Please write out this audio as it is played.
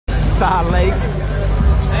Side Lakes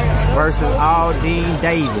versus Aldine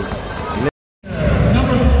Davis.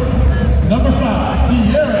 Number 5,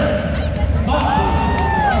 the Aaron.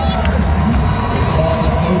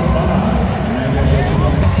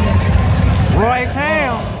 Royce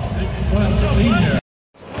Ham.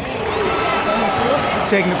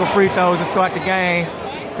 Technical free throws to start the game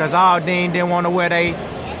because Aldine didn't want to wear their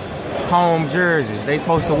home jerseys. They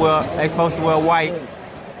supposed to wear white.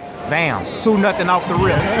 Bam. 2-0 off the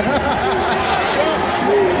rip.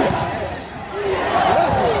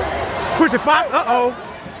 Push it, Fox. Uh-oh.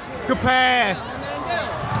 Good pass.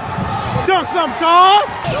 Dunk something, Charles.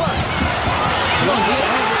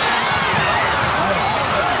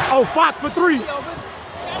 Oh, Fox for 3.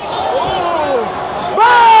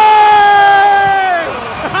 Bang!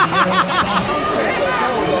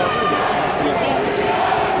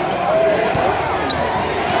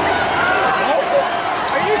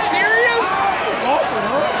 Are you serious?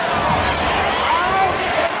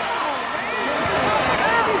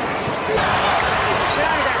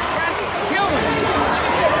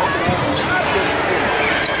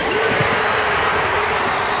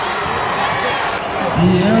 The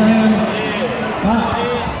Aaron Fox.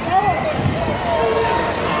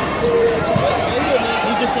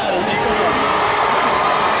 He decided to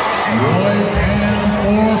Royce Ham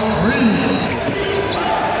for 3.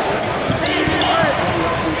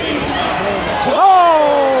 Oh!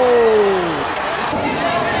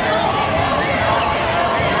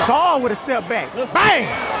 Saul with a step back. Bang!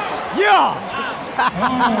 Yeah!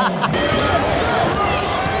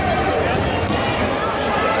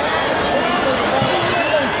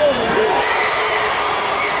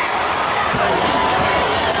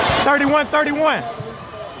 31-31.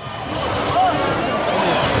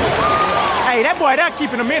 Hey, that boy, that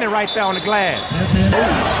keeping a minute right there on the glass.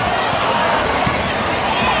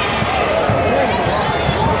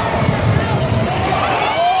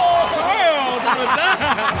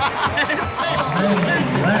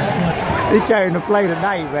 He came to play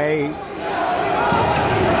tonight, man.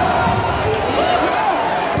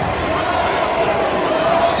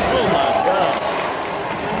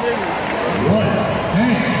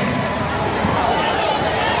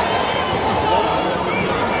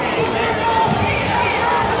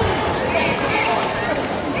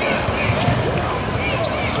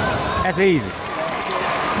 That's easy.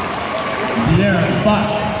 Aaron Fox.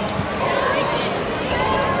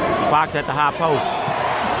 Fox at the high post.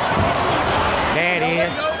 There it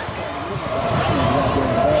is.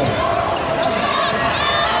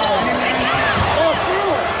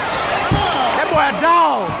 That boy a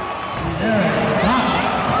dog. Aaron Fox.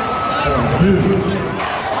 2.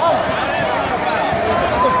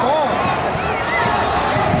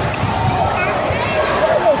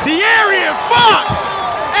 De'Aaron Fox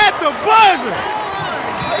at the buzzer.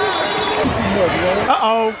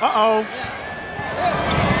 Uh-oh, uh-oh.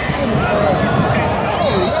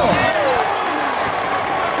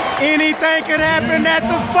 Anything could happen at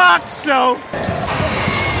the Fox show.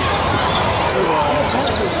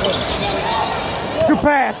 Good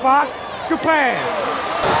pass, Fox. Good pass.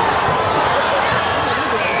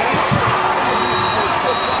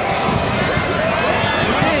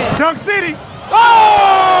 Dunk City. Oh!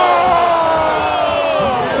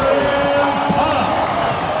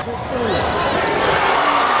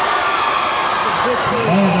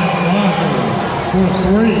 For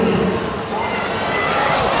 3.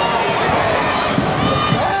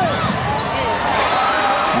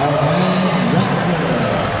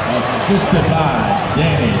 Assisted by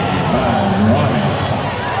Danny by Ronnie.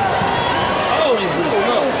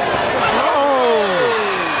 Oh!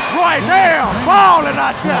 Royce Ham balling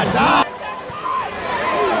out there, dog.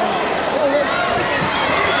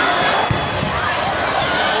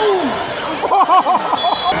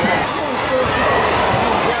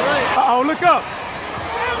 Uh-oh, look up.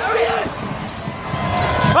 There he is.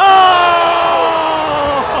 Oh!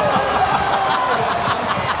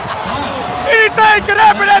 Anything could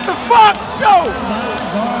happen at the Fox show.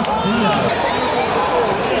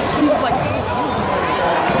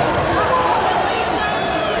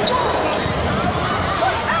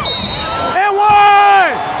 And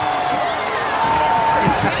one.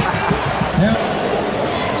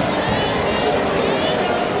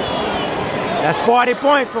 That's 40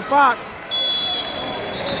 points for Fox.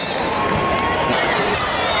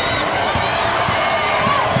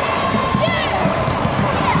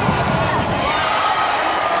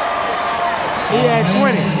 He had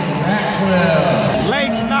 20.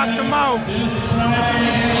 Lakes knocked him out. This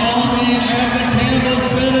Friday in Aldine at the Campbell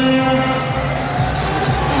Center,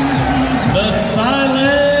 the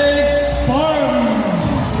Silent